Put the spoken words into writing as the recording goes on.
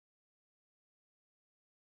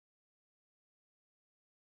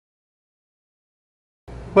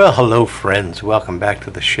Well, hello friends, welcome back to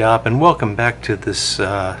the shop and welcome back to this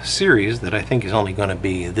series that I think is only going to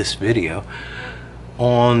be this video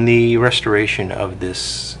on the restoration of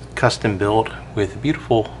this custom built with a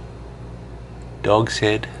beautiful dog's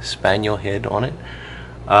head, Spaniel head on it.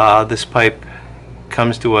 This pipe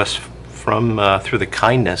comes to us from through the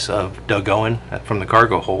kindness of Doug Owen from the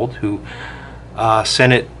cargo hold, who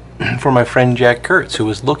sent it for my friend Jack Kurtz, who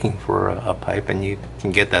was looking for a pipe, and you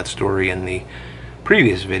can get that story in the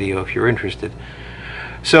previous video if you're interested.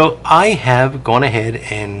 So I have gone ahead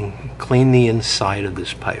and cleaned the inside of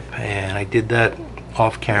this pipe, and I did that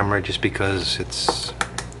off camera just because it's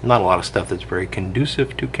not a lot of stuff that's very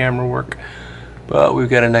conducive to camera work, but we've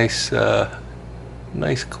got a nice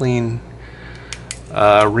clean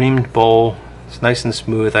reamed bowl. It's nice and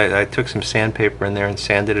smooth. I took some sandpaper in there and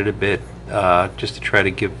sanded it a bit just to try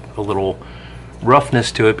to give a little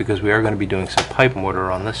roughness to it, because we are going to be doing some pipe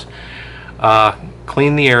mortar on this.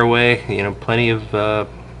 Clean the airway, plenty of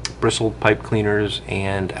bristled pipe cleaners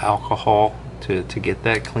and alcohol to get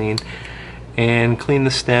that clean, and clean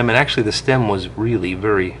the stem. And actually the stem was really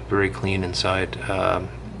very clean inside,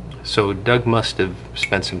 so Doug must have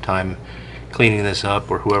spent some time cleaning this up,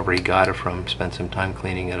 or whoever he got it from spent some time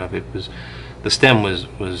cleaning it up. The stem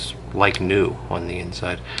was like new on the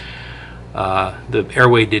inside. The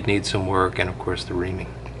airway did need some work, and of course the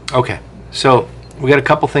reaming. Okay, so we got a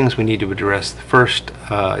couple things we need to address. The first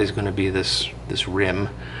is going to be this rim,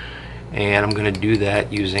 and I'm going to do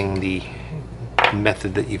that using the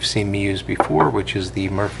method that you've seen me use before, which is the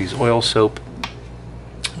Murphy's oil soap.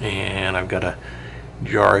 And I've got a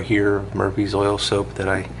jar here of Murphy's oil soap that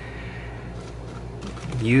I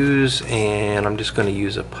use, and I'm just going to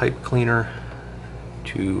use a pipe cleaner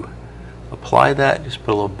to apply that. Just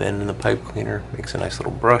put a little bend in the pipe cleaner, makes a nice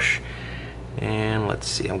little brush. And let's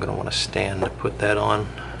see, I'm going to want to stand to put that on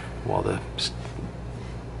while the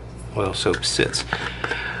oil soap sits.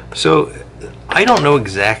 So I don't know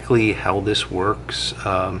exactly how this works.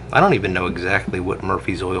 I don't even know exactly what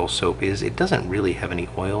Murphy's oil soap is. It doesn't really have any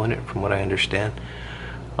oil in it from what I understand.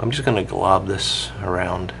 I'm just going to glob this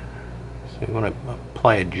around. So we want to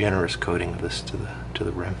apply a generous coating of this to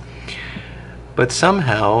the rim. But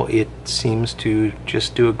somehow it seems to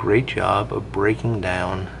just do a great job of breaking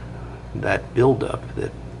down that buildup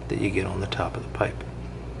that you get on the top of the pipe.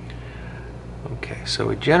 Okay, so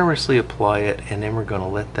we generously apply it, and then we're going to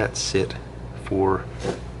let that sit for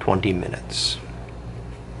 20 minutes.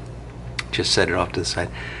 Just set it off to the side.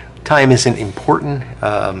 Time isn't important.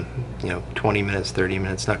 20 minutes, 30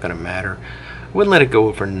 minutes, not going to matter. I wouldn't let it go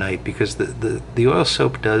overnight, because the oil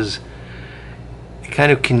soap does, it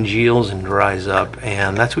kind of congeals and dries up,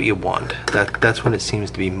 and that's what you want. That's when it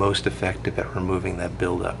seems to be most effective at removing that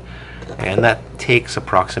buildup. And that takes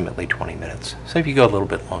approximately 20 minutes. So if you go a little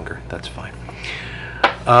bit longer, that's fine.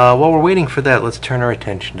 While we're waiting for that, let's turn our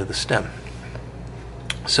attention to the stem.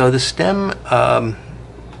 So the stem,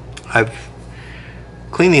 I've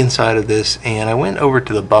cleaned the inside of this, and I went over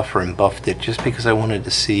to the buffer and buffed it just because I wanted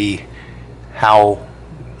to see how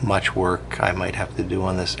much work I might have to do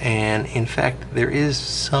on this. And in fact, there is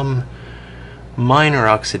some minor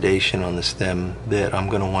oxidation on the stem that I'm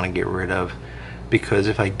going to want to get rid of, because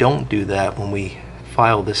if I don't do that, when we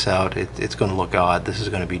file this out, it's going to look odd. This is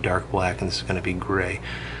going to be dark black, and this is going to be gray.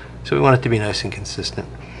 So we want it to be nice and consistent.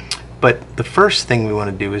 But the first thing we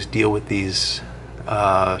want to do is deal with these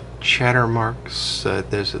chatter marks.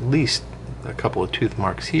 There's at least a couple of tooth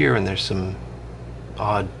marks here, and there's some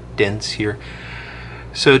odd dents here.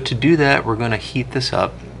 So to do that, we're going to heat this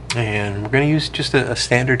up, and we're going to use just a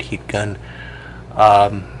standard heat gun.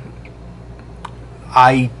 I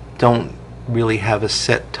don't really have a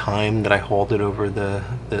set time that I hold it over the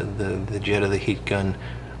jet of the heat gun.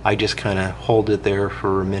 I just kind of hold it there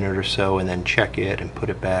for a minute or so, and then check it and put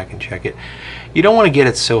it back and check it. You don't want to get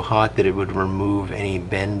it so hot that it would remove any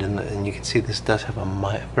bend and you can see this does have a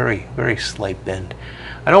very slight bend.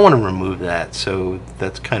 I don't want to remove that, so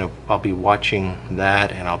that's kind of, I'll be watching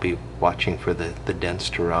that, and I'll be watching for the dents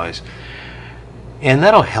to rise, and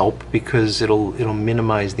that'll help because it'll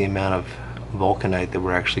minimize the amount of vulcanite that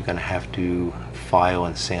we're actually going to have to file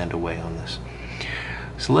and sand away on this.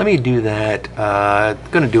 So let me do that. I'm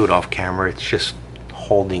going to do it off camera. It's just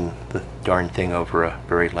holding the darn thing over a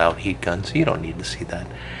very loud heat gun, so you don't need to see that.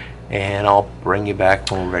 And I'll bring you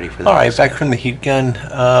back when we're ready for that. Alright, back from the heat gun.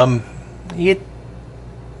 It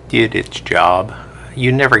did its job.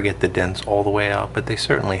 You never get the dents all the way out, but they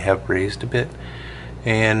certainly have raised a bit.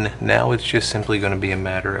 And now it's just simply going to be a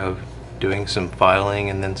matter of doing some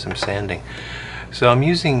filing and then some sanding. So I'm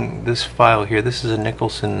using this file here. This is a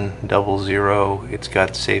Nicholson 00. It's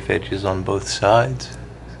got safe edges on both sides.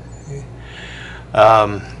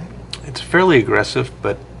 It's fairly aggressive,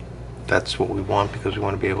 but that's what we want because we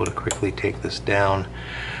want to be able to quickly take this down.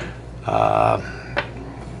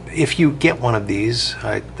 If you get one of these,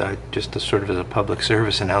 just sort of as a public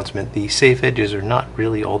service announcement, the safe edges are not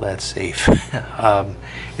really all that safe.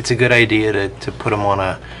 It's a good idea to put them on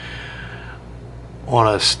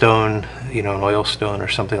a stone, you know, an oil stone or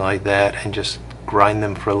something like that, and just grind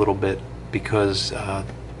them for a little bit, because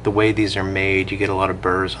the way these are made, you get a lot of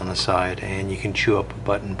burrs on the side and you can chew up a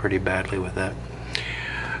button pretty badly with that.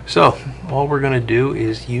 So all we're going to do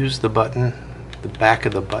is use the button, the back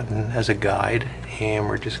of the button, as a guide, and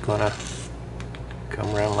we're just going to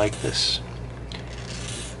come around like this.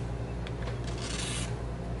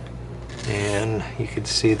 And you can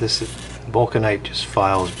see this vulcanite just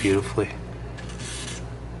files beautifully.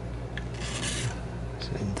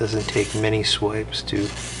 So it doesn't take many swipes to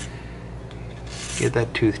get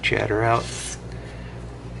that tooth chatter out,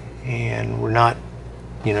 and we're not,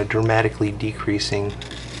 you know, dramatically decreasing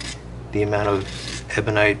the amount of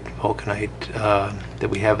ebonite, vulcanite that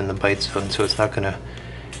we have in the bite zone, so it's not going to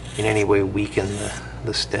in any way weaken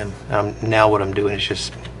the stem. Now what I'm doing is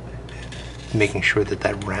just making sure that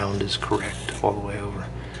that round is correct all the way over,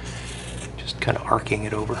 just kind of arcing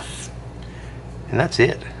it over, and that's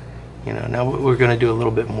it. You know, now we're going to do a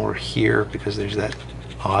little bit more here because there's that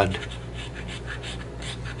odd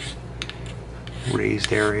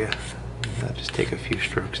raised area. I'll just take a few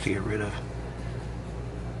strokes to get rid of.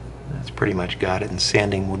 That's pretty much got it, and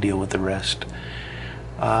sanding will deal with the rest.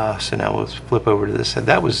 So now let's flip over to this side.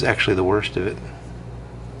 That was actually the worst of it.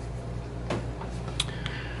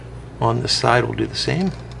 On this side we'll do the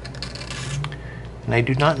same. And I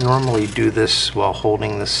do not normally do this while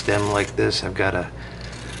holding the stem like this. I've got a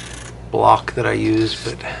block that I use,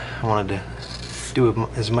 but I wanted to do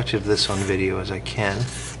as much of this on video as I can.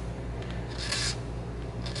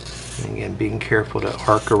 And again, being careful to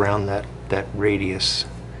arc around that radius.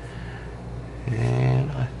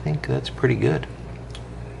 And I think that's pretty good.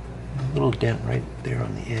 A little dent right there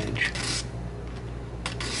on the edge.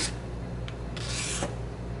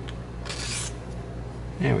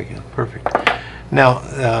 There we go, perfect. Now,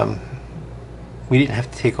 we didn't have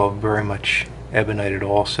to take off very much ebonite at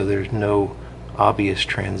all, so there's no obvious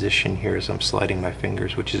transition here as I'm sliding my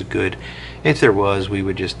fingers, which is good. If there was, we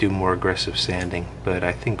would just do more aggressive sanding, but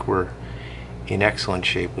I think we're in excellent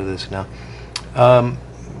shape with this now.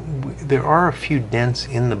 There are a few dents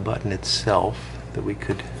in the button itself that we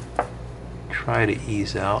could try to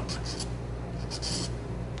ease out.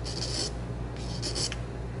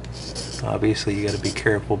 Obviously you got to be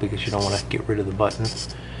careful because you don't want to get rid of the button.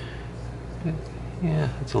 But yeah,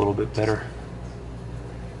 it's a little bit better.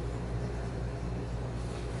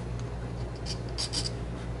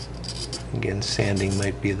 Again, sanding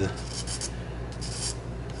might be the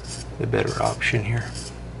better option here.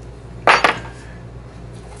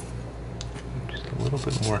 Just a little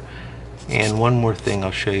bit more. And one more thing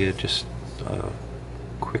I'll show you, just a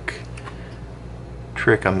quick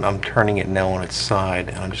trick. I'm turning it now on its side,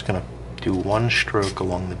 and I'm just going to do one stroke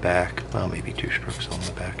along the back, well, maybe two strokes along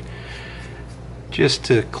the back, just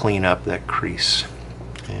to clean up that crease.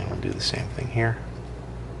 And we'll do the same thing here.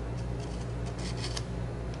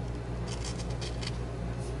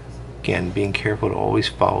 Again, being careful to always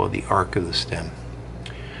follow the arc of the stem.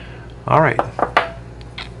 All right,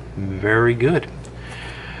 very good.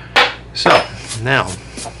 So now,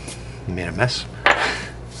 made a mess.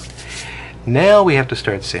 Now we have to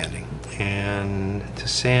start sanding. And to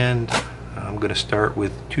sand, I'm going to start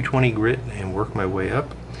with 220 grit and work my way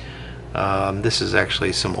up. This is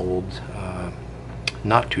actually some old,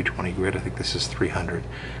 not 220 grit, I think this is 300,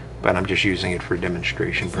 but I'm just using it for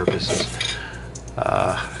demonstration purposes.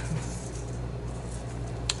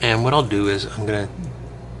 And what I'll do is I'm going to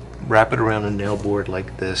wrap it around a nail board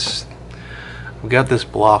like this. I've got this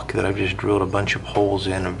block that I've just drilled a bunch of holes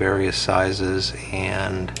in of various sizes,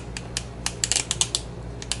 and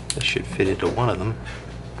this should fit into one of them.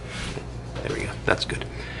 There we go, that's good.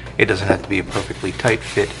 It doesn't have to be a perfectly tight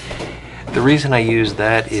fit. The reason I use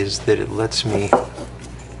that is that it lets me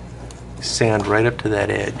sand right up to that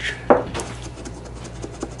edge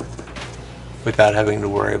without having to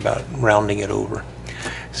worry about rounding it over.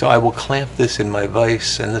 So I will clamp this in my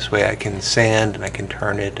vise, and this way I can sand and I can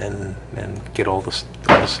turn it and get all the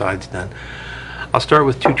sides done. I'll start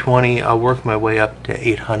with 220, I'll work my way up to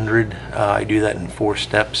 800. I do that in 4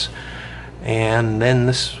 steps, and then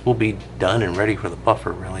this will be done and ready for the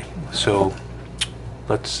buffer, really. So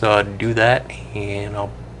let's do that, and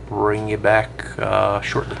I'll bring you back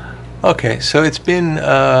shortly. Okay, so it's been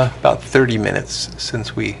about 30 minutes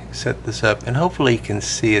since we set this up, and hopefully you can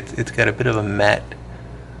see it's got a bit of a matte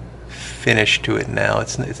finish to it now.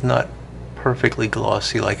 It's not perfectly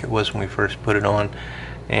glossy like it was when we first put it on.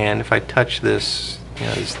 And if I touch this, you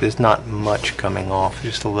know, there's not much coming off,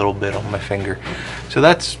 just a little bit on my finger. So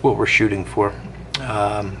that's what we're shooting for.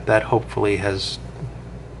 That hopefully has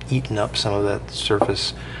eaten up some of that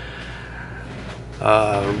surface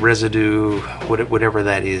residue, whatever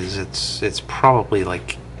that is. It's probably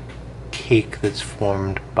like cake that's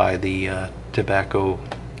formed by the tobacco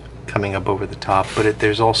coming up over the top, but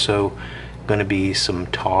there's also going to be some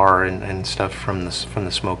tar and stuff from the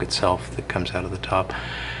smoke itself that comes out of the top.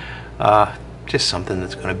 Just something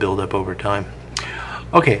that's going to build up over time.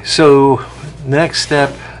 Okay, so the next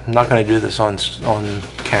step, I'm not going to do this on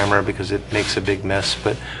camera because it makes a big mess,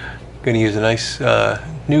 but I'm going to use a nice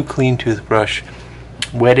new clean toothbrush,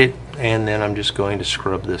 wet it, and then I'm just going to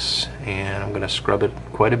scrub this, and I'm going to scrub it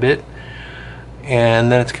quite a bit,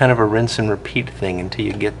 and then it's kind of a rinse and repeat thing until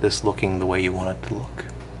you get this looking the way you want it to look.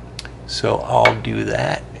 So I'll do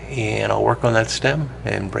that, and I'll work on that stem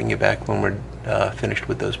and bring you back when we're finished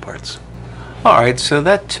with those parts. Alright, so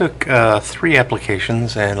that took 3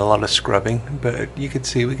 applications and a lot of scrubbing, but you can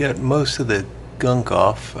see we got most of the gunk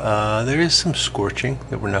off. There is some scorching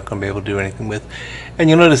that we're not going to be able to do anything with, and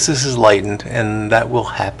you'll notice this is lightened, and that will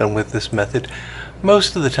happen with this method.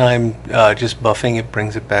 Most of the time, just buffing it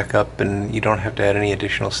brings it back up, and you don't have to add any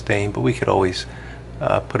additional stain, but we could always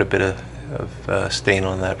put a bit of stain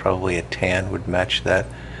on that. Probably a tan would match that,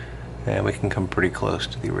 and we can come pretty close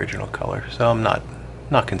to the original color, so I'm not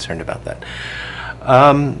concerned about that.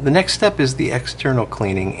 The next step is the external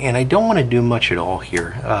cleaning, and I don't want to do much at all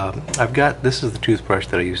here. This is the toothbrush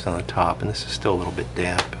that I used on the top, and this is still a little bit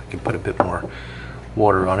damp. I can put a bit more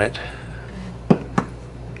water on it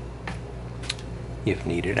if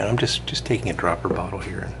needed, and I'm just taking a dropper bottle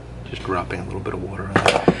here and just dropping a little bit of water on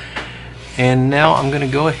it. And now I'm going to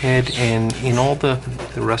go ahead and in all the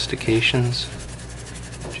rustications,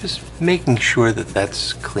 just making sure that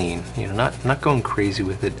that's clean, you know, not going crazy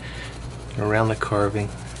with it, around the carving,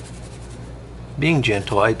 being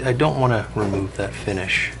gentle. I don't want to remove that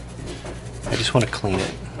finish, I just want to clean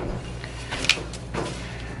it.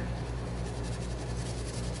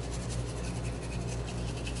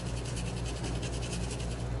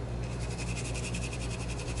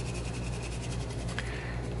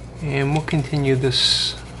 And we'll continue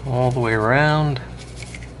this all the way around.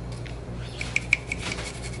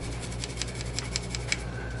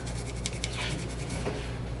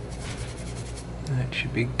 That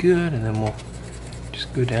should be good, and then we'll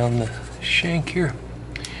just go down the shank here.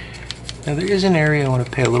 Now there is an area I want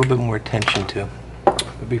to pay a little bit more attention to,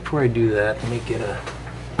 but before I do that, let me get a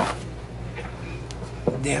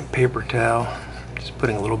damp paper towel. Just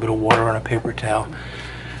putting a little bit of water on a paper towel,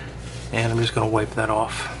 and I'm just going to wipe that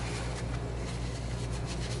off.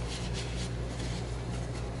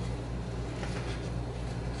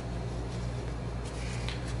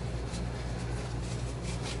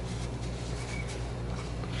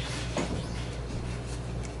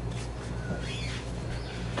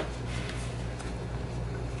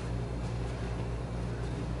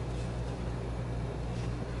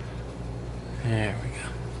 There we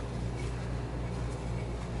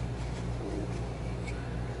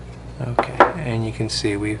go. Okay, and you can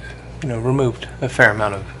see we've, removed a fair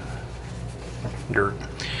amount of dirt.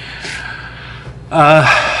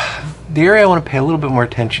 The area I want to pay a little bit more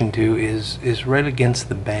attention to is right against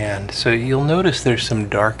the band. So you'll notice there's some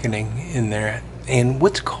darkening in there, and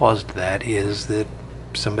what's caused that is that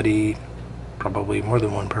somebody, probably more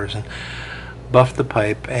than one person, buffed the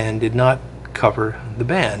pipe and did not cover the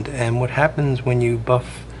band. And what happens when you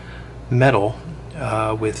buff metal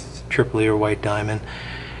with AAA or white diamond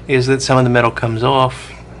is that some of the metal comes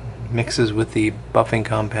off, mixes with the buffing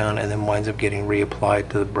compound, and then winds up getting reapplied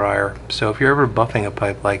to the briar. So if you're ever buffing a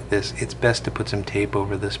pipe like this, it's best to put some tape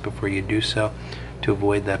over this before you do so, to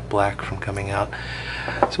avoid that black from coming out.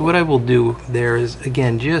 So what I will do there is,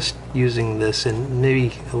 again, just using this and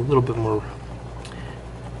maybe a little bit more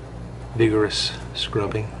vigorous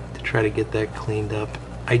scrubbing to try to get that cleaned up.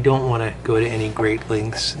 I don't want to go to any great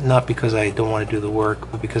lengths, not because I don't want to do the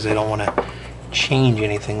work, but because I don't want to change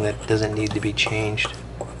anything that doesn't need to be changed.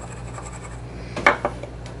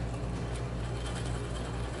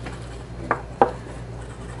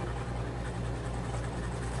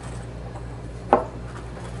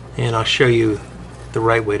 And I'll show you the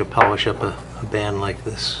right way to polish up a band like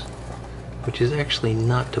this, which is actually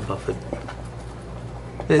not to buff it.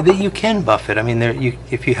 You can buff it. I mean,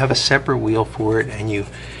 if you have a separate wheel for it and you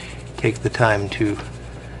take the time to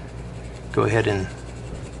go ahead and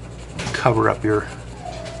cover up your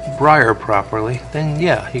briar properly, then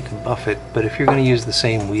yeah, you can buff it. But if you're going to use the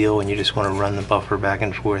same wheel and you just want to run the buffer back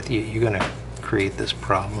and forth, you're going to create this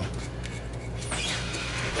problem.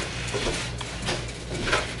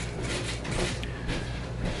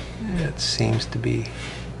 It seems to be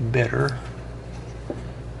better.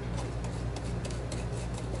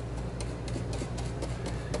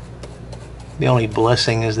 The only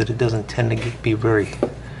blessing is that it doesn't tend to be very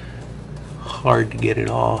hard to get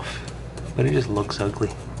it off, but it just looks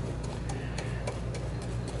ugly.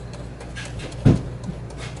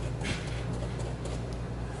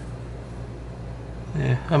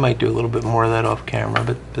 Yeah, I might do a little bit more of that off camera,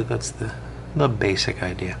 but that's the basic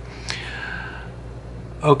idea.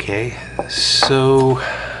 Okay, so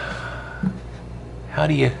how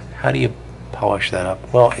do you polish that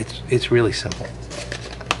up? Well, it's really simple.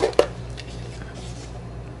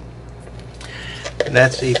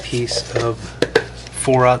 That's a piece of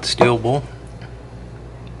 4/0 steel wool,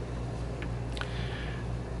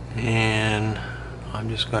 and I'm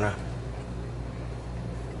just gonna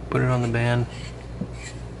put it on the band.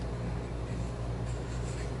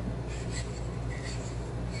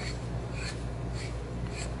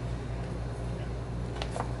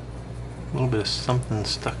 A little bit of something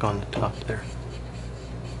stuck on the top there.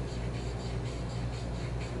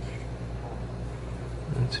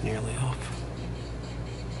 That's nearly off.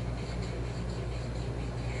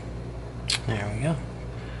 There we go.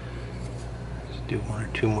 Let's do 1 or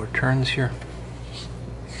 2 more turns here.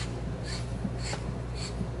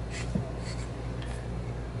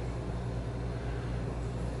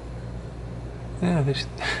 Yeah,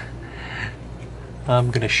 I'm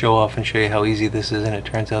going to show off and show you how easy this is, and it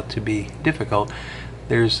turns out to be difficult.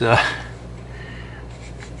 There's a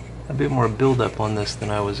bit more buildup on this than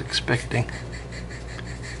I was expecting.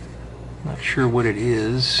 Not sure what it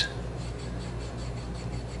is.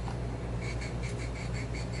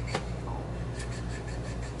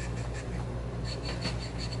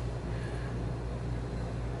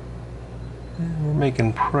 We're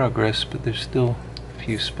making progress, but there's still a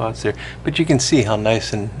few spots there. But you can see how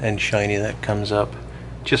nice and shiny that comes up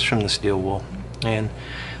just from the steel wool. And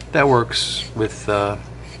that works with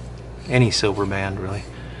any silver band, really.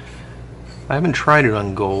 I haven't tried it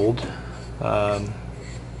on gold.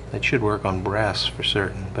 It should work on brass for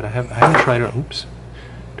certain, but I haven't tried it on, oops,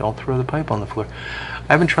 don't throw the pipe on the floor.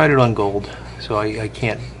 I haven't tried it on gold, so I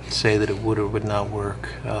can't say that it would or would not work.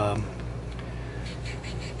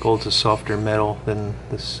 Gold's a softer metal than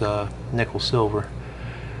this nickel silver.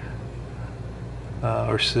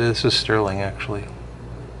 Or this is sterling, actually,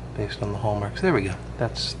 based on the hallmarks. There we go.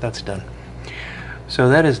 That's done. So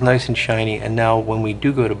that is nice and shiny, and now when we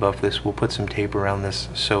do go to buff this, we'll put some tape around this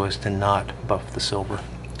so as to not buff the silver.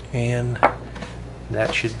 And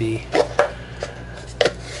that should be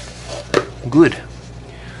good.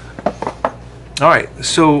 Alright,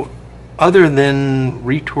 so other than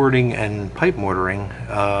retorting and pipe mortaring,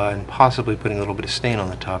 and possibly putting a little bit of stain on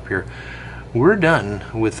the top here, we're done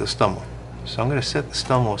with the stummel. So I'm going to set the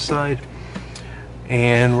stummel aside,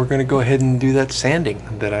 and we're going to go ahead and do that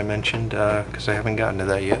sanding that I mentioned, because I haven't gotten to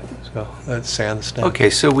that yet. So let's sand the stummel. Okay,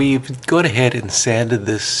 so we've gone ahead and sanded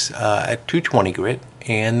this at 220 grit,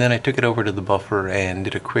 and then I took it over to the buffer and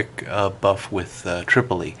did a quick buff with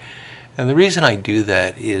Tripoli. And the reason I do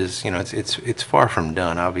that is, you know, it's far from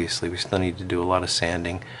done. Obviously, we still need to do a lot of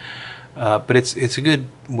sanding, but it's a good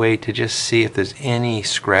way to just see if there's any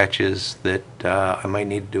scratches that I might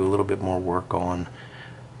need to do a little bit more work on.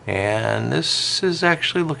 And this is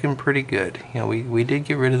actually looking pretty good. You know, we did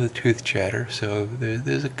get rid of the tooth chatter, so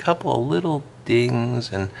there's a couple of little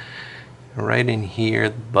dings, and right in here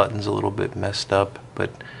the button's a little bit messed up, but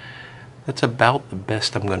that's about the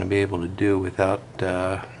best I'm going to be able to do without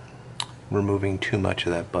removing too much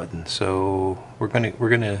of that button. So we're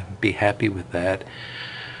gonna be happy with that.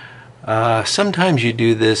 Sometimes you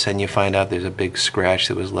do this and you find out there's a big scratch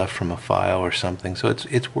that was left from a file or something, so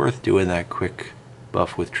it's worth doing that quick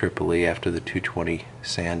buff with Tripoli after the 220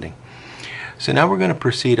 sanding. So now we're going to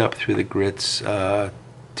proceed up through the grits to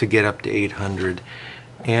get up to 800.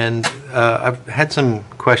 And I've had some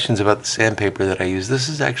questions about the sandpaper that I use. This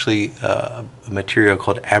is actually a material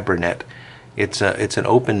called Abranet. It's an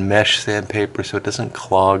open mesh sandpaper, so it doesn't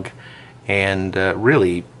clog, and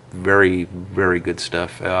really very, very good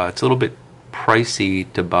stuff. It's a little bit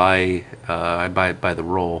pricey to buy. I buy it by the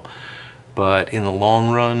roll, but in the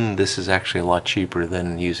long run, this is actually a lot cheaper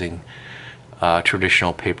than using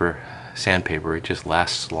traditional sandpaper. It just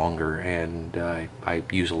lasts longer, and I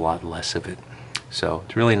use a lot less of it. So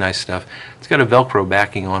it's really nice stuff. It's got a Velcro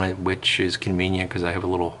backing on it, which is convenient because I have a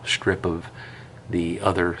little strip of the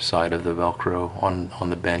other side of the Velcro on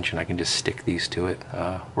the bench, and I can just stick these to it.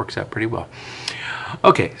 Works out pretty well.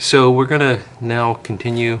 Okay, so we're gonna now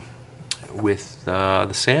continue with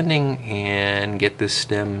the sanding and get this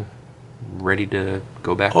stem ready to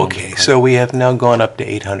go back. Okay, so we have now gone up to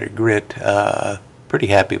 800 grit. Pretty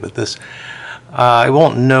happy with this. I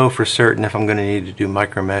won't know for certain if I'm going to need to do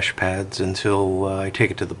micro mesh pads until I take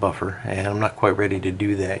it to the buffer, and I'm not quite ready to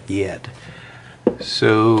do that yet.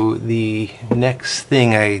 So the next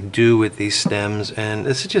thing I do with these stems, and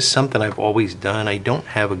this is just something I've always done, I don't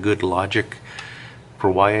have a good logic for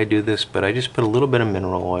why I do this, but I just put a little bit of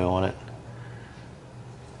mineral oil on it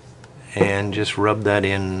and just rub that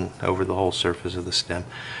in over the whole surface of the stem.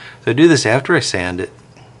 So I do this after I sand it.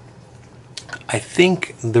 I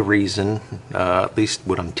think the reason, at least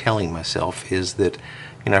what I'm telling myself, is that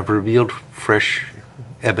I've revealed fresh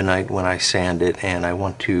ebonite when I sand it, and I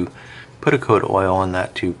want to put a coat of oil on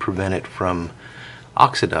that to prevent it from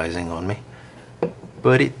oxidizing on me.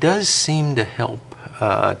 But it does seem to help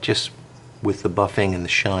just with the buffing and the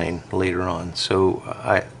shine later on. So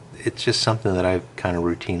it's just something that I kind of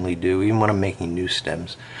routinely do, even when I'm making new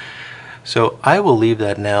stems. So I will leave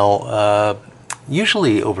that now,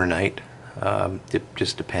 usually overnight.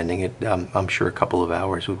 Just depending. I'm sure a couple of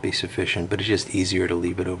hours would be sufficient, but it's just easier to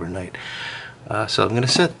leave it overnight. So I'm going to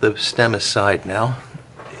set the stem aside now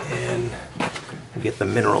and get the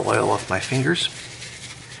mineral oil off my fingers.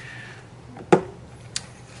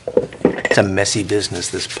 It's a messy business,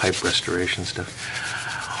 this pipe restoration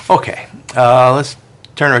stuff. Okay, let's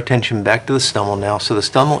turn our attention back to the stummel now. So the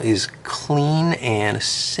stummel is clean and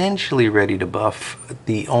essentially ready to buff.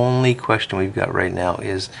 The only question we've got right now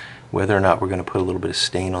is whether or not we're going to put a little bit of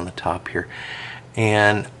stain on the top here.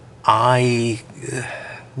 And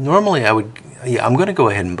normally I would, I'm going to go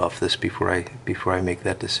ahead and buff this before I make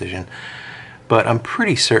that decision. But I'm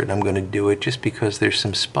pretty certain I'm going to do it just because there's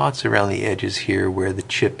some spots around the edges here where the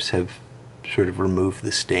chips have sort of removed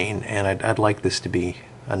the stain, and I'd like this to be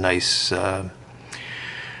a nice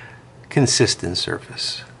consistent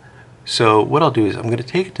surface. So what I'll do is I'm going to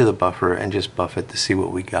take it to the buffer and just buff it to see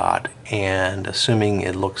what we got, and assuming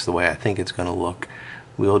it looks the way I think it's going to look,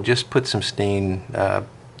 we'll just put some stain.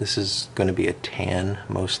 This is going to be a tan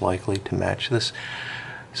most likely to match this,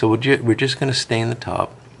 so we're just going to stain the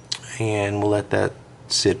top, and we'll let that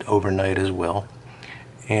sit overnight as well.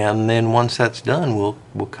 And then once that's done,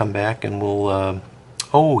 we'll come back and we'll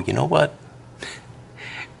oh, you know what,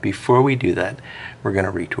 before we do that, we're going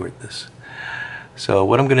to retort this. So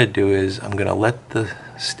what I'm going to do is I'm going to let the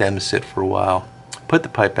stem sit for a while, put the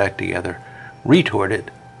pipe back together, retort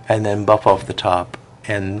it, and then buff off the top,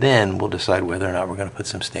 and then we'll decide whether or not we're going to put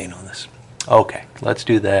some stain on this. Okay, let's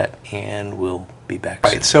do that, and we'll be back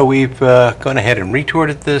soon. Right, so we've gone ahead and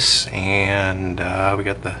retorted this, and we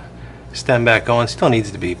got the stem back on. Still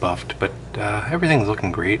needs to be buffed, but everything's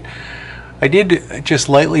looking great. I did just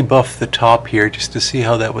lightly buff the top here just to see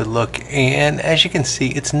how that would look, and as you can see,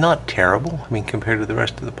 it's not terrible. I mean, compared to the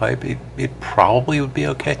rest of the pipe, it probably would be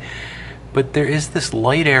okay. But there is this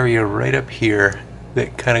light area right up here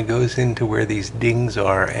that kind of goes into where these dings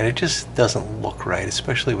are, and it just doesn't look right,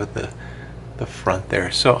 especially with the front there.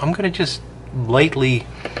 So I'm going to just lightly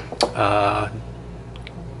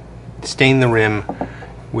stain the rim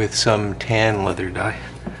with some tan leather dye.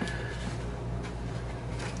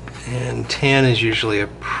 And tan is usually a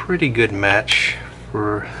pretty good match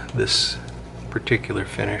for this particular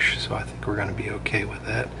finish, so I think we're going to be okay with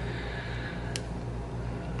that.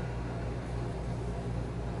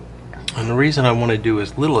 And the reason I want to do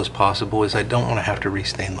as little as possible is I don't want to have to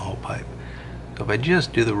restain the whole pipe. So if I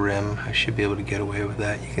just do the rim, I should be able to get away with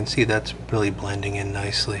that. You can see that's really blending in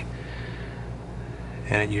nicely,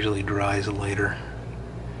 and it usually dries later.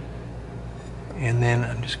 And then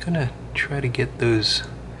I'm just going to try to get those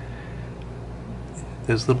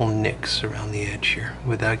little nicks around the edge here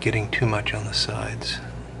without getting too much on the sides.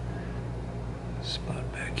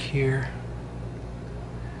 Spot back here.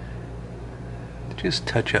 Just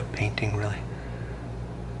touch up painting, really.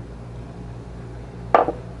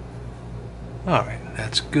 Alright,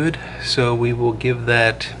 that's good. So we will give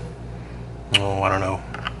that, oh, I don't know,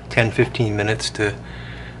 10-15 minutes to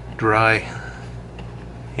dry,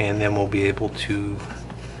 and then we'll be able to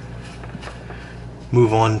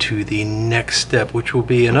move on to the next step, which will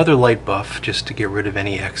be another light buff just to get rid of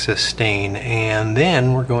any excess stain, and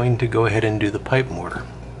then we're going to go ahead and do the pipe mortar.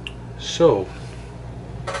 So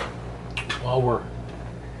while we're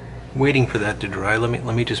waiting for that to dry,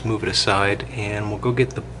 let me just move it aside, and we'll go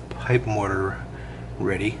get the pipe mortar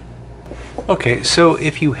ready. Okay, so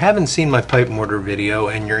if you haven't seen my pipe mortar video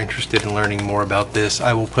and you're interested in learning more about this,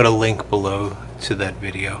 I will put a link below to that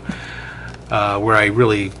video. where I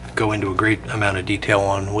really go into a great amount of detail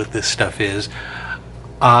on what this stuff is.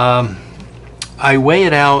 I weigh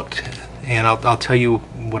it out, and I'll tell you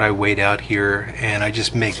what I weighed out here, and I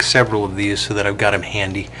just make several of these so that I've got them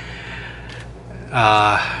handy.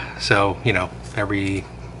 So, you know, every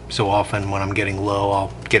so often when I'm getting low,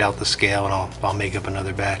 I'll get out the scale and I'll make up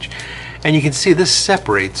another batch. And you can see this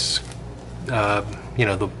separates, you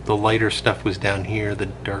know, the lighter stuff was down here, the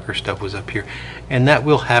darker stuff was up here, and that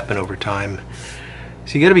will happen over time.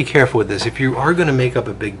 So you got to be careful with this. If you are going to make up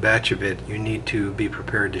a big batch of it, you need to be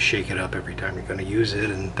prepared to shake it up every time you're going to use it,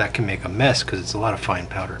 and that can make a mess because it's a lot of fine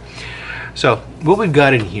powder. So what we've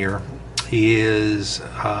got in here is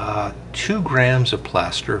 2 grams of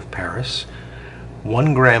plaster of Paris,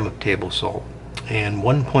 1 gram of table salt, and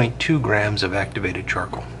 1.2 grams of activated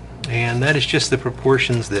charcoal. And that is just the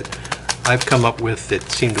proportions that I've come up with that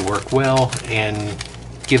seem to work well and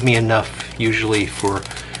give me enough usually for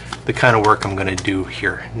the kind of work I'm going to do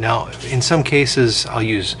here. Now, in some cases, I'll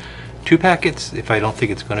use 2 packets if I don't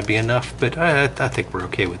think it's going to be enough, but I think we're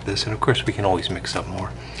okay with this. And of course, we can always mix up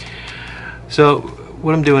more. So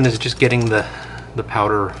what I'm doing is just getting the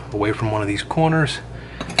powder away from one of these corners,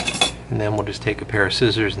 and then we'll just take a pair of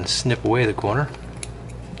scissors and snip away the corner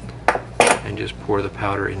and just pour the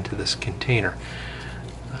powder into this container.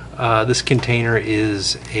 This container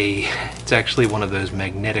is it's actually one of those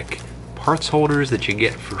magnetic parts holders that you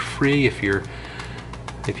get for free if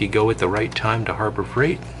you go at the right time to Harbor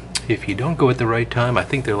Freight. If you don't go at the right time, I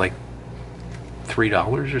think they're like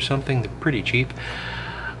 $3 or something. They're pretty cheap.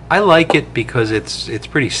 I like it because it's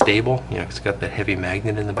pretty stable. You know, it's got that heavy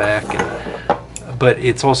magnet in the back, but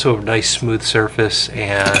it's also a nice smooth surface,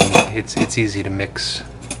 and it's easy to mix.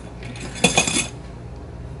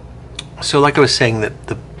 So like I was saying, that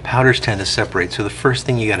the powders tend to separate, so the first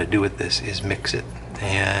thing you got to do with this is mix it.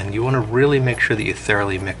 And you want to really make sure that you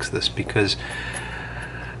thoroughly mix this, because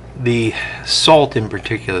the salt in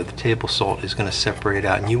particular, the table salt, is going to separate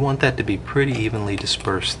out, and you want that to be pretty evenly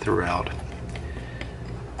dispersed throughout.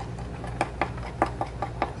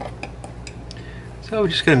 So we're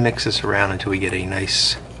just going to mix this around until we get a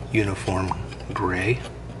nice uniform gray.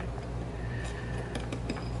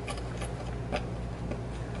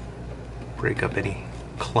 Break up any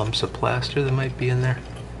clumps of plaster that might be in there.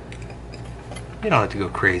 You don't have to go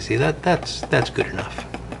crazy. That's good enough.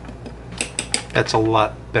 That's a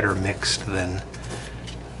lot better mixed than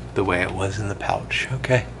the way it was in the pouch,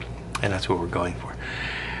 okay? And that's what we're going for.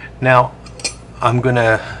 Now, I'm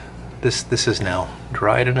gonna, this is now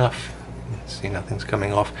dried enough. See, nothing's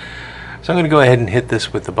coming off. So I'm gonna go ahead and hit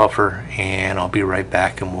this with the buffer, and I'll be right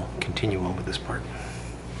back, and we'll continue on with this part.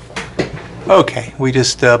 Okay, we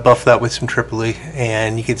just buffed that with some Tripoli,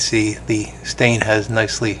 and you can see the stain has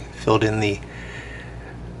nicely filled in the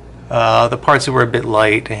parts that were a bit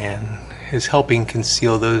light, and is helping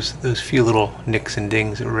conceal those few little nicks and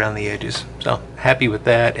dings around the edges. So happy with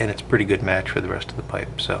that, and it's a pretty good match for the rest of the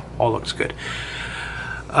pipe, so all looks good.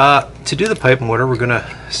 To do the pipe mortar, we're going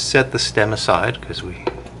to set the stem aside because we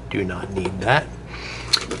do not need that.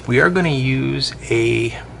 We are going to use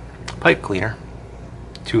a pipe cleaner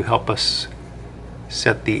to help us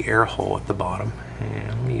set the air hole at the bottom. And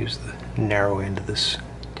let me use the narrow end of this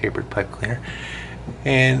tapered pipe cleaner.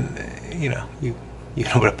 And you know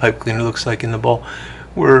what a pipe cleaner looks like in the bowl.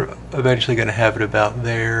 We're eventually going to have it about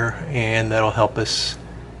there, and that'll help us,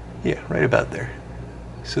 yeah, right about there.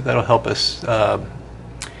 So that'll help us,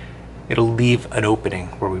 it'll leave an opening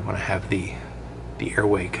where we want to have the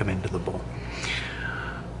airway come into the bowl.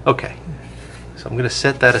 Okay, so I'm going to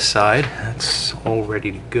set that aside. That's all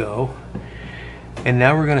ready to go. And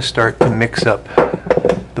now we're going to start to mix up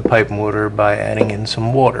the pipe mortar by adding in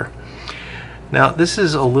some water. Now this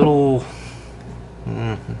is a little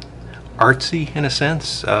artsy in a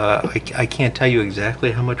sense. I can't tell you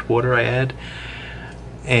exactly how much water I add,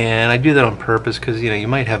 and I do that on purpose because you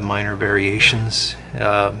might have minor variations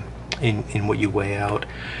in what you weigh out.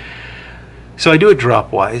 So I do it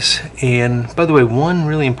drop-wise. And by the way, one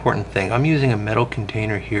really important thing, I'm using a metal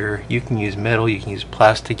container here. You can use metal, you can use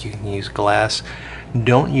plastic, you can use glass.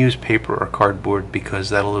 Don't use paper or cardboard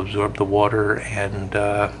because that'll absorb the water, and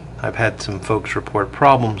I've had some folks report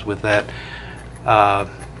problems with that.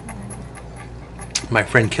 My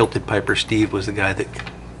friend Kilted Piper Steve was the guy that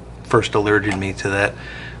first alerted me to that.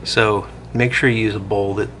 So make sure you use a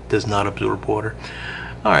bowl that does not absorb water.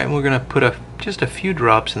 Alright, we're going to put just a few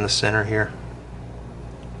drops in the center here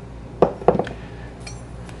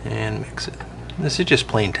and mix it. This is just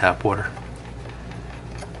plain tap water.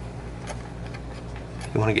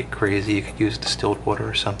 If you want to get crazy, you could use distilled water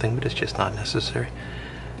or something, but it's just not necessary.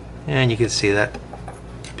 And you can see that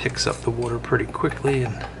picks up the water pretty quickly,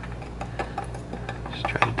 and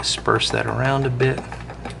disperse that around a bit,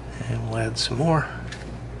 and we'll add some more.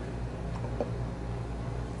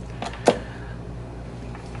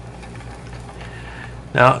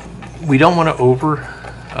 Now, we don't want to over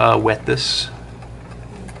wet this.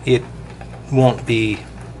 It won't be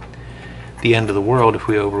the end of the world if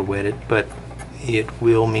we over wet it, but it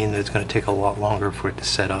will mean that it's going to take a lot longer for it to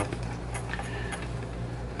set up.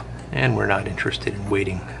 And we're not interested in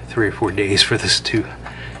waiting 3 or 4 days for this to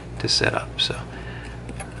set up. So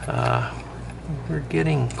we're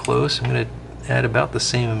getting close. I'm going to add about the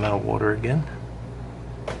same amount of water again.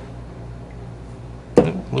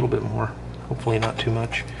 A little bit more. Hopefully not too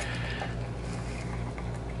much.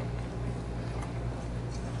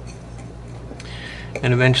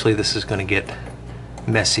 And eventually this is going to get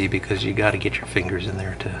messy because you got to get your fingers in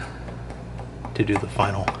there to do the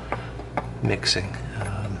final mixing.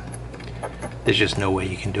 There's just no way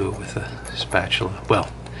you can do it with a spatula.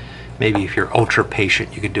 Well, maybe if you're ultra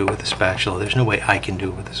patient you could do it with a spatula. There's no way I can do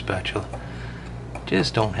it with a spatula.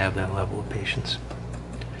 Just don't have that level of patience.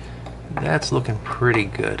 That's looking pretty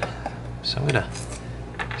good. So I'm going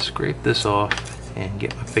to scrape this off and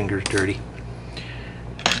get my fingers dirty.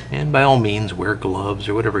 And by all means wear gloves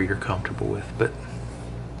or whatever you're comfortable with, but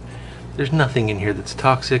there's nothing in here that's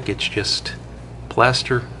toxic. It's just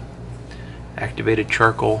plaster, activated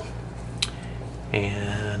charcoal,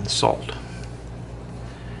 and salt.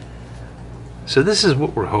 So this is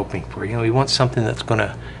what we're hoping for. You know, we want something that's going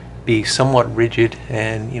to be somewhat rigid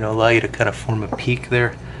and, you know, allow you to kind of form a peak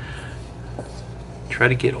there. Try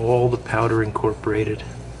to get all the powder incorporated.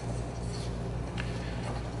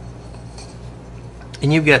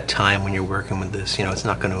 And you've got time when you're working with this. You know, it's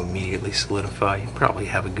not going to immediately solidify. You probably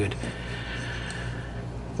have a good,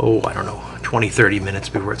 I don't know, 20-30 minutes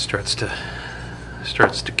before it starts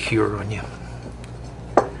to cure on you.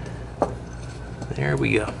 There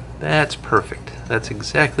we go. That's perfect. That's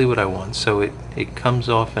exactly what I want. So it comes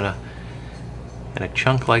off in a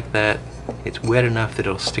chunk like that. It's wet enough that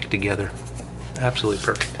it'll stick together. Absolutely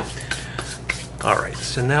perfect. All right,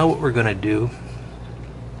 so now what we're going to do,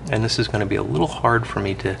 and this is going to be a little hard for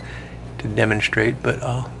me to demonstrate, but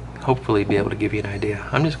I'll hopefully be able to give you an idea.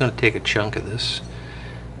 I'm just going to take a chunk of this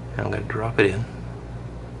and I'm going to drop it in.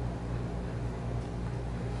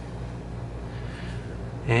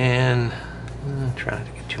 And try not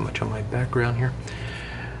to get too much on my background here.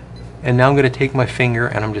 And now I'm going to take my finger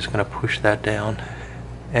and I'm just going to push that down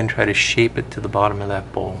and try to shape it to the bottom of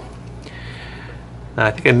that bowl. Now,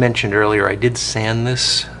 I think I mentioned earlier I did sand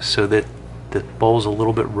this so that the bowl's a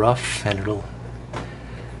little bit rough and it'll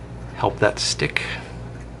help that stick.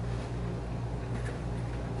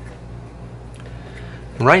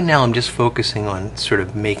 And right now I'm just focusing on sort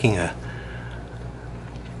of making a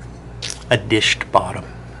dished bottom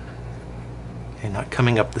and not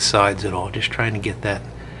coming up the sides at all, just trying to get that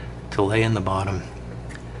to lay in the bottom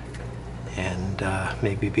and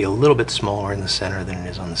maybe be a little bit smaller in the center than it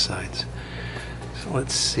is on the sides. So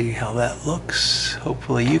let's see how that looks.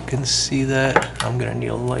 Hopefully you can see that. I'm gonna need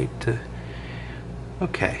a light to...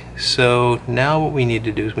 Okay, so now what we need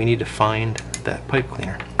to do is we need to find that pipe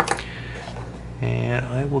cleaner. And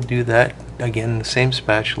I will do that again, the same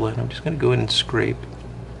spatula, and I'm just gonna go in and scrape.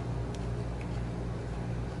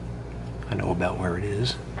 I know about where it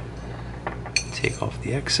is. Take off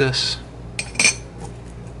the excess.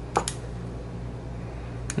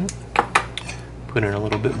 Put in a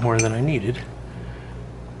little bit more than I needed.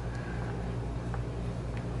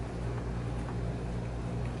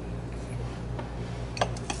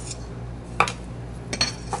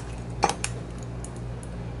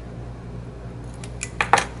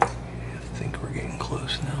 I think we're getting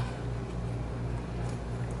close now.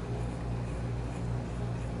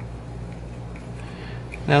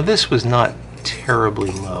 Now this was not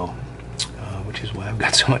terribly low, which is why I've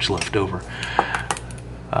got so much left over.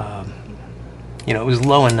 You know, it was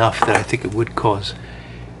low enough that I think it would cause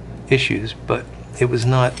issues, but it was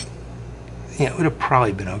not, you know, it would have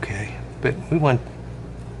probably been okay. But we want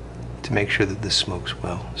to make sure that this smokes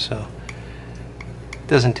well. So it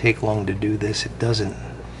doesn't take long to do this. It doesn't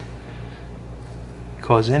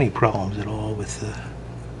cause any problems at all with the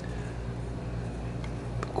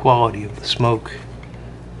quality of the smoke.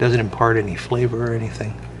 It doesn't impart any flavor or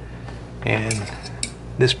anything. And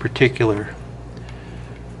this particular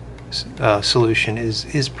solution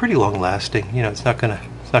is pretty long lasting. You know, it's not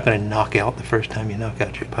gonna knock out the first time you knock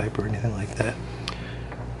out your pipe or anything like that.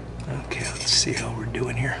 Okay, let's see how we're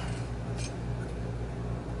doing here.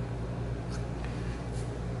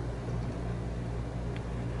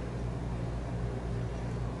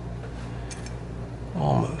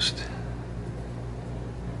 Almost.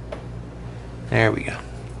 There we go.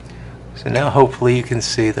 So now hopefully you can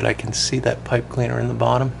see that I can see that pipe cleaner in the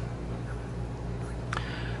bottom.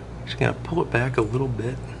 I'm just going to pull it back a little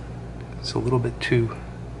bit. It's a little bit too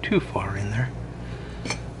far in there.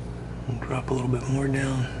 And drop a little bit more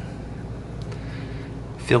down.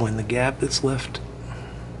 Fill in the gap that's left.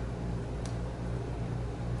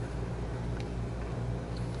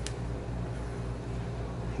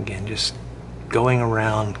 Again, just going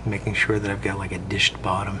around making sure that I've got like a dished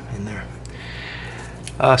bottom in there.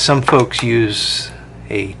 Some folks use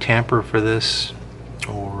a tamper for this,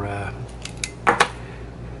 or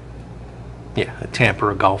yeah, a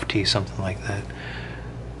tamper, a golf tee, something like that.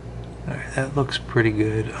 All right, that looks pretty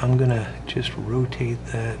good. I'm gonna just rotate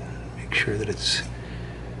that, make sure that it's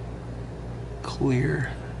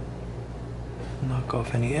clear, knock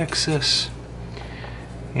off any excess,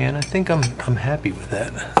 and I think I'm happy with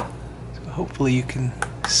that. So hopefully you can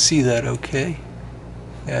see that okay.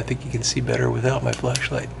 Yeah, I think you can see better without my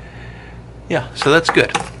flashlight. Yeah, so that's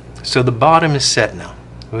good. So the bottom is set now.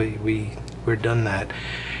 We're done that.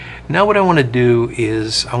 Now what I want to do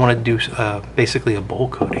is I want to do basically a bowl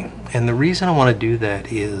coating, and the reason I want to do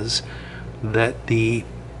that is that the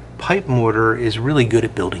pipe mortar is really good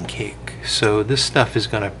at building cake. So this stuff is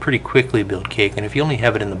going to pretty quickly build cake, and if you only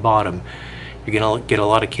have it in the bottom, you're going to get a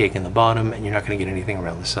lot of cake in the bottom and you're not going to get anything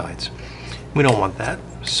around the sides. We don't want that.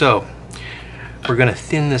 So we're going to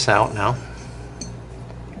thin this out now.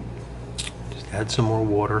 Just add some more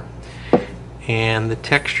water. And the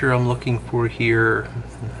texture I'm looking for here,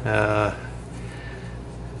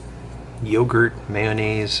 yogurt,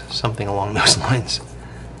 mayonnaise, something along those lines.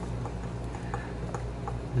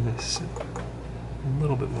 A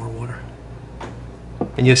little bit more water.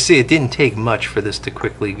 And you'll see it didn't take much for this to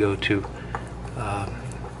quickly go to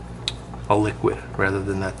a liquid rather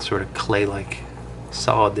than that sort of clay-like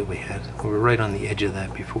solid that we had. We were right on the edge of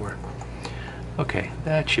that before. Okay,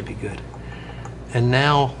 that should be good. And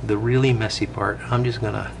now the really messy part, I'm just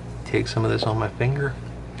gonna take some of this on my finger,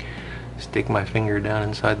 stick my finger down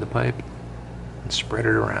inside the pipe, and spread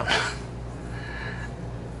it around.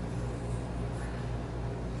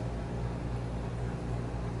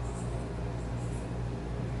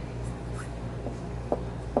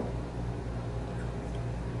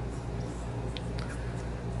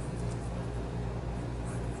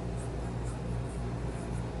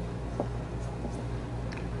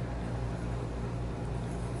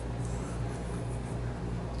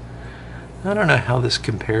 I don't know how this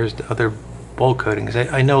compares to other bowl coatings.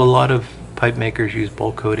 I know a lot of pipe makers use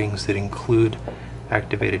bowl coatings that include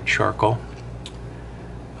activated charcoal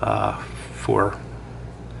for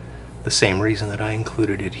the same reason that I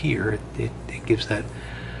included it here. It gives that,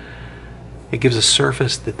 it gives a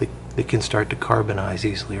surface that can start to carbonize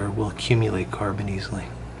easily, or will accumulate carbon easily.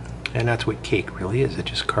 And that's what cake really is. It's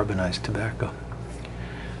just carbonized tobacco.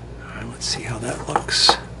 All right, let's see how that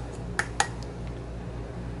looks.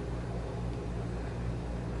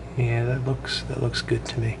 Yeah, that looks good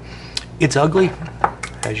to me. It's ugly,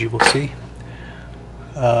 as you will see.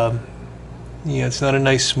 Yeah, it's not a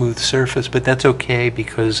nice smooth surface, but that's okay,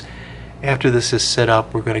 because after this is set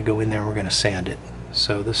up, we're going to go in there and we're going to sand it.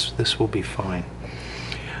 So this will be fine.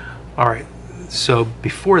 All right. So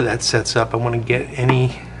before that sets up, I want to get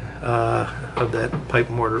any of that pipe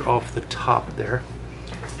mortar off the top there.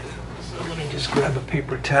 So let me just grab a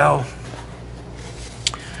paper towel.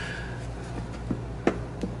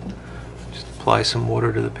 Apply some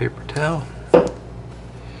water to the paper towel.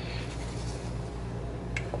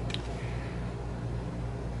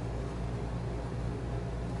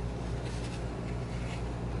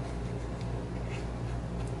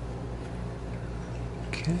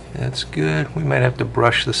 Okay, that's good. We might have to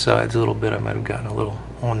brush the sides a little bit. I might have gotten a little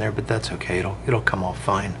on there, but that's okay. It'll come off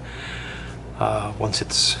fine. Once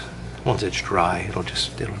it's dry, it'll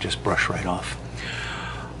just brush right off.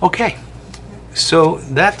 Okay. So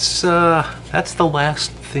that's the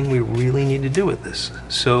last thing we really need to do with this.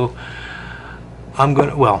 So I'm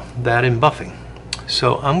gonna, well, that and buffing.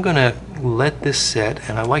 So I'm gonna let this set,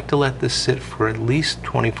 and I like to let this sit for at least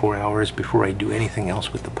 24 hours before I do anything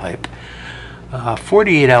else with the pipe.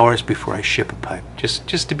 48 hours before I ship a pipe,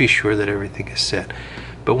 just to be sure that everything is set.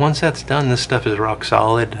 But once that's done, this stuff is rock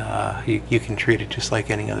solid. You can treat it just like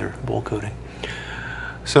any other bowl coating.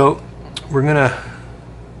 So we're gonna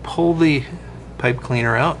pull the pipe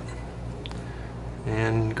cleaner out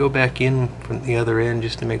and go back in from the other end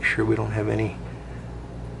just to make sure we don't have any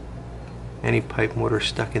pipe mortar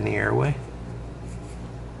stuck in the airway.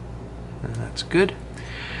 And that's good.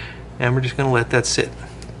 And we're just going to let that sit.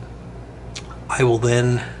 I will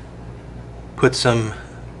then put some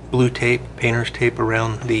blue tape, painter's tape,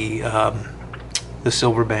 around the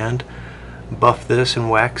silver band, buff this and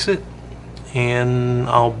wax it, and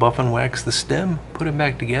I'll buff and wax the stem, put it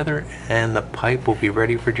back together, and the pipe will be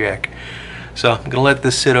ready for Jack. So I'm gonna let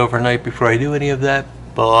this sit overnight before I do any of that,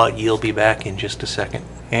 but you'll be back in just a second.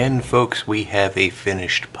 And folks, we have a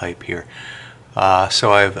finished pipe here.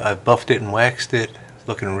 So I've buffed it and waxed it. It's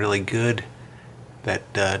looking really good.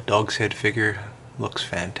 That dog's head figure looks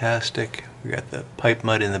fantastic. We got the pipe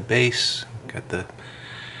mud in the base. Got the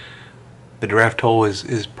draft hole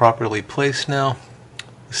is properly placed now.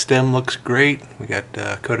 The stem looks great. We got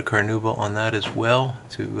coat of carnauba on that as well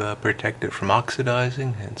to protect it from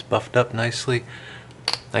oxidizing. It's buffed up nicely.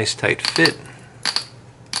 Nice tight fit.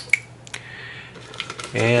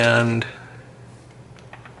 And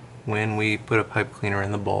when we put a pipe cleaner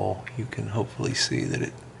in the ball, you can hopefully see that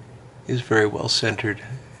it is very well centered.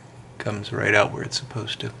 Comes right out where it's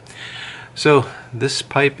supposed to. So this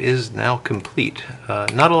pipe is now complete.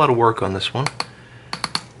 Not a lot of work on this one,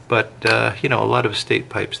 but you know, a lot of estate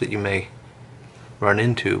pipes that you may run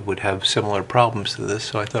into would have similar problems to this,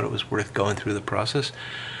 so I thought it was worth going through the process.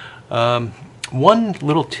 One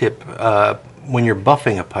little tip, when you're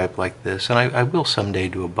buffing a pipe like this, and I will someday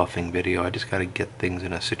do a buffing video, I just got to get things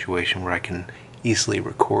in a situation where I can easily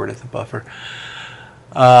record at the buffer.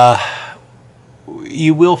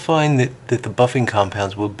 You will find that the buffing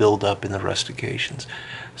compounds will build up in the rustications.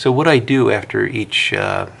 So what I do after each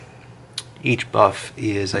buff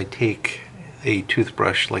is I take a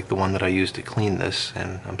toothbrush like the one that I used to clean this,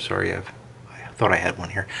 and I'm sorry, I thought I had one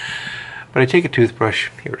here, but I take a toothbrush,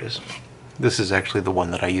 here it is. This is actually the one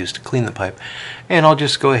that I used to clean the pipe, and I'll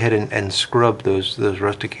just go ahead and scrub those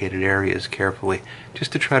rusticated areas carefully,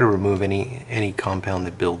 just to try to remove any compound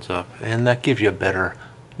that builds up, and that gives you a better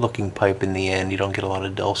looking pipe in the end. You don't get a lot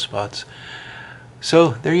of dull spots.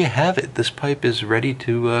 So there you have it. This pipe is ready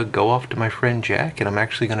to go off to my friend Jack, and I'm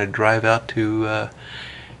actually going to drive out to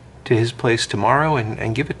his place tomorrow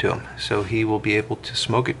and give it to him. So he will be able to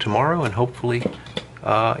smoke it tomorrow and hopefully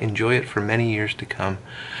enjoy it for many years to come.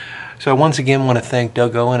 So I once again want to thank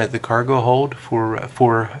Doug Owen at the Cargo Hold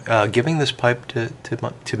for giving this pipe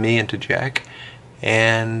to me and to Jack.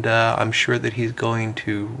 And I'm sure that he's going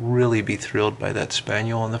to really be thrilled by that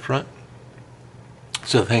Spaniel on the front.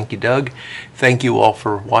 So thank you, Doug. Thank you all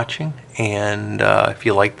for watching, and if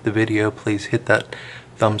you liked the video, please hit that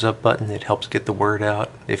thumbs up button. It helps get the word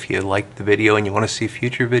out. If you liked the video and you want to see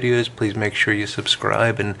future videos, please make sure you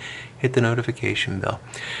subscribe and hit the notification bell.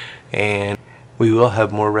 And we will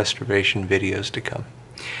have more restoration videos to come.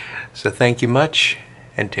 So thank you much,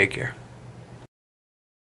 and take care.